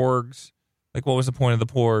 the porgs. Like, what was the point of the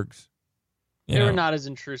porgs? They were not as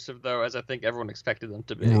intrusive, though, as I think everyone expected them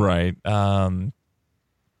to be. Right.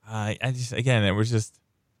 I just, again, it was just,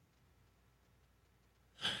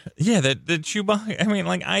 yeah, the Chewbacca. I mean,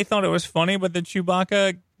 like, I thought it was funny, but the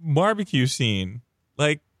Chewbacca barbecue scene,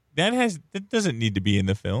 like, that doesn't need to be in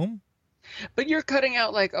the film. But you're cutting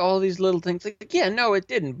out, like, all these little things. Like, yeah, no, it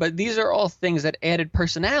didn't. But these are all things that added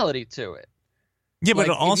personality to it. Yeah, but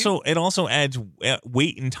like, it also adds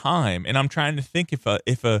weight and time. And I'm trying to think if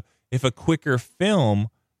a quicker film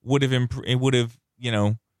would have you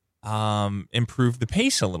know, improved the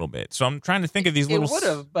pace a little bit. So I'm trying to think of these little. It would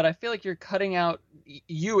have, but I feel like you're cutting out.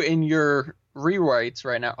 You in your rewrites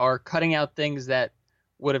right now are cutting out things that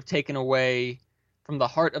would have taken away from the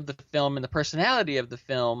heart of the film and the personality of the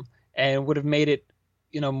film, and would have made it,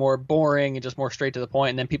 you know, more boring and just more straight to the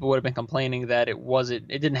point. And then people would have been complaining that it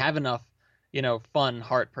didn't have enough, you know, fun,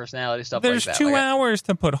 heart, personality stuff. There's like that. 2 hours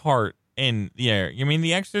to put heart in the air. You mean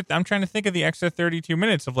the extra? I'm trying to think of the extra 32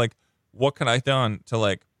 minutes of, like, what could I done to,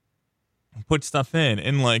 like, put stuff in.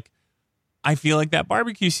 And, like, I feel like that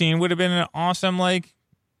barbecue scene would have been an awesome, like,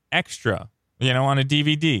 extra, you know, on a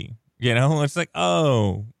DVD. You know, it's like,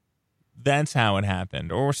 oh, that's how it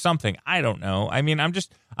happened, or something. I don't know. I mean, I'm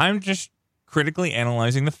just critically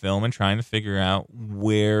analyzing the film and trying to figure out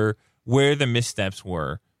where the missteps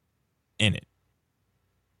were in it.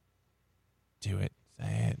 Do it.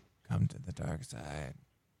 Say it. Come to the dark side.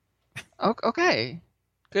 Okay.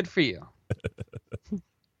 Good for you.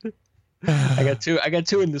 I got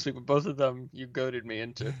two in this week, but both of them you goaded me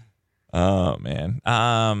into. Oh man.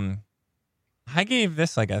 I gave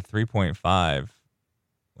this like a 3.5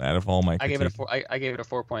 out of all my critiques. I gave it a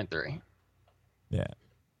 4.3. Yeah.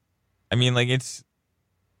 I mean, like, it's,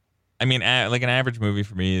 I mean, like, an average movie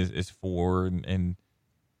for me is 4, and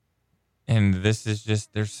this is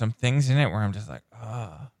just, there's some things in it where I'm just like,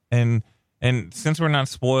 ah. And since we're not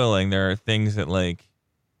spoiling, there are things that, like,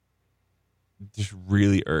 just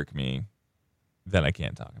really irk me that I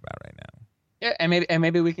can't talk about right now. Yeah, and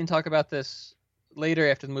maybe we can talk about this later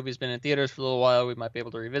after the movie's been in theaters for a little while. We might be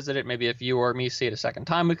able to revisit it. Maybe if you or me see it a second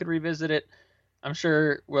time, we could revisit it. I'm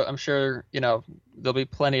sure, you know, there'll be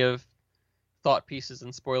plenty of thought pieces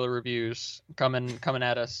and spoiler reviews coming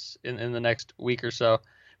at us in the next week or so.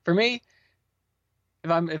 For me,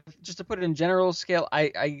 if just to put it in general scale,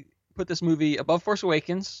 I put this movie above Force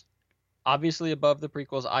Awakens, obviously above the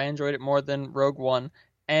prequels. I enjoyed it more than Rogue One,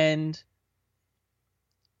 and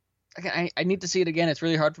I need to see it again. It's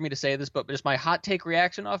really hard for me to say this, but just my hot take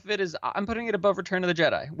reaction off of it is I'm putting it above Return of the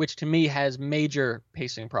Jedi, which to me has major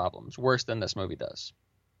pacing problems, worse than this movie does.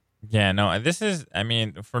 Yeah, no, this is, I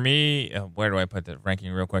mean, for me, where do I put the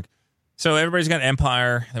ranking real quick? So everybody's got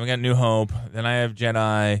Empire, then we got New Hope, then I have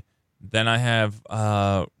Jedi, then I have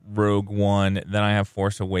Rogue One, then I have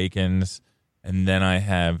Force Awakens, and then I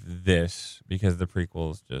have this, because the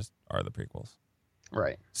prequels just are the prequels.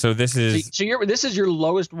 Right. So this is... this is your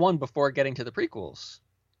lowest one before getting to the prequels.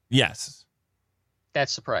 Yes.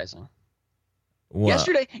 That's surprising. Well,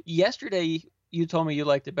 Yesterday, you told me you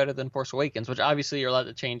liked it better than Force Awakens, which obviously you're allowed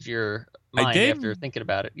to change your mind after thinking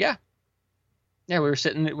about it. Yeah. Yeah, we were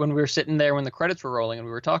sitting there when the credits were rolling and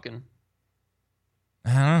we were talking.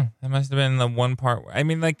 I don't know. That must have been the one part. I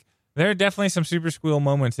mean, like, there are definitely some super squeal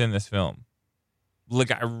moments in this film.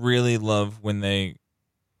 Like, I really love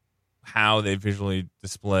how they visually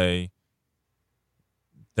display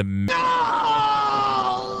the... No!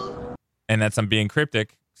 And that's, I'm being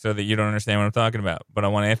cryptic so that you don't understand what I'm talking about. But I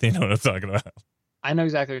want Anthony to know what I'm talking about. I know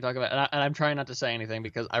exactly what you're talking about. And I'm trying not to say anything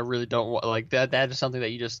because I really don't want... Like, that is something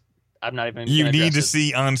that I'm not even... You need to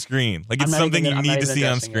see on screen. Like, it's something you need to see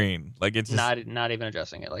on screen. Like, it's just... Not even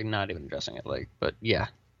addressing it. Like, not even addressing it. Like, but yeah.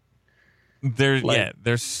 There's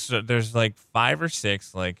like 5 or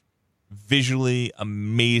 6, like, visually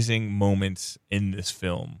amazing moments in this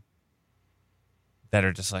film that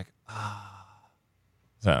are just like,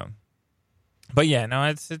 So, but yeah, no,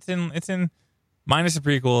 it's in minus the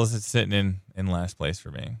prequels. It's sitting in last place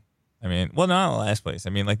for me. I mean, well, not last place. I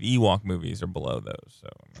mean, like the Ewok movies are below those. So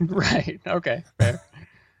right, okay, fair,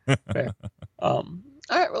 fair. All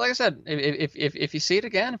right. Well, like I said, if you see it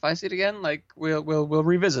again, if I see it again, like we'll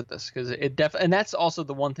revisit this because it and that's also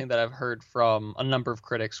the one thing that I've heard from a number of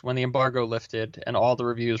critics when the embargo lifted and all the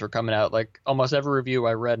reviews were coming out. Like almost every review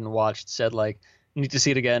I read and watched said like, need to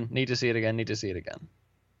see it again, need to see it again, need to see it again.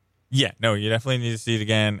 Yeah, no, you definitely need to see it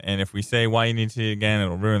again. And if we say why you need to see it again,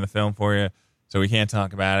 it'll ruin the film for you. So we can't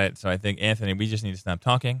talk about it. So I think, Anthony, we just need to stop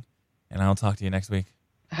talking, and I'll talk to you next week.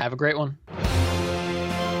 Have a great one.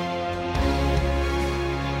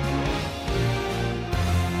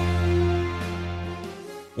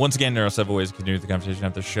 Once again, there are several ways to continue the conversation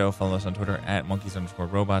after the show. Follow us on Twitter at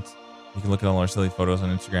monkeys_robots. You can look at all our silly photos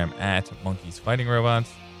on Instagram at monkeysfightingrobots.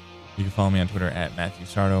 You can follow me on Twitter at Matthew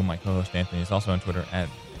Sardo. My co-host Anthony is also on Twitter at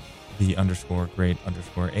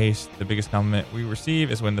 _great_ace. The biggest compliment we receive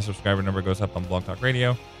is when the subscriber number goes up on Blog Talk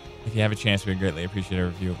Radio. If you have a chance, we would greatly appreciate a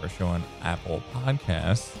review of our show on Apple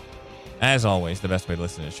Podcasts. As always, the best way to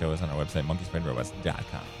listen to the show is on our website,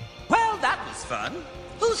 monkeysfightingrobots.com. Well, that was fun.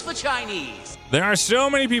 Who's for Chinese? There are so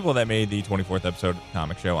many people that made the 24th episode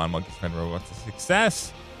comic show on Monkeys Fighting Robots a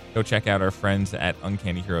success. Go check out our friends at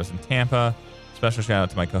Uncanny Heroes in Tampa. Special shout out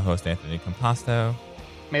to my co-host Anthony Composto.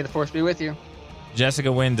 May the force be with you.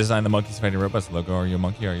 Jessica Wynn designed the Monkeys Fighting Robots logo. Are you a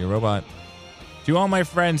monkey? Are you a robot? To all my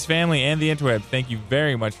friends, family, and the interweb, thank you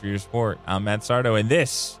very much for your support. I'm Matt Sardo, and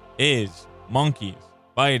this is Monkeys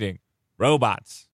Fighting Robots.